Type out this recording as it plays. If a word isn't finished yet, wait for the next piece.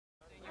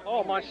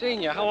Oh,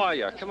 Monsignor, how are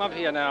you? Come up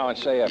here now and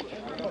say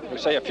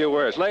a few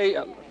words.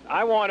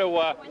 I want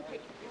to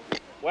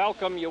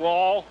welcome you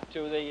all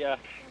to the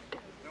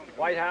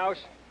White House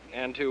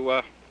and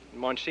to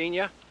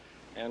Monsignor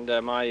and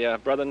my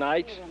brother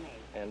Knights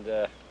and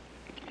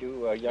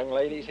you young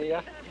ladies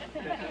here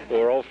who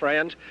are old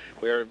friends.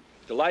 We're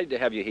delighted to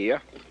have you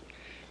here.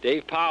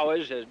 Dave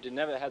Powers has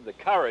never had the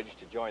courage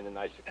to join the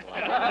Knights of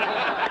Columbus.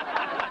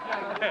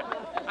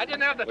 I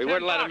didn't have the We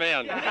wouldn't let him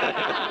in.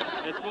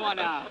 It's more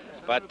now.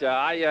 But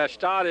I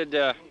started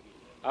up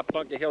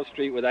Bunker Hill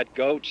Street with that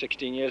goat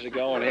 16 years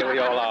ago, and here we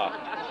all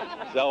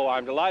are. So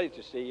I'm delighted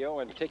to see you,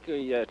 and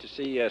particularly to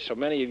see so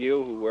many of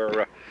you who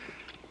were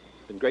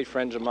been great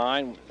friends of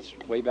mine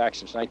way back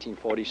since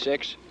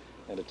 1946,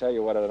 and to tell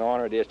you what an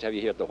honor it is to have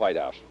you here at the White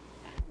House.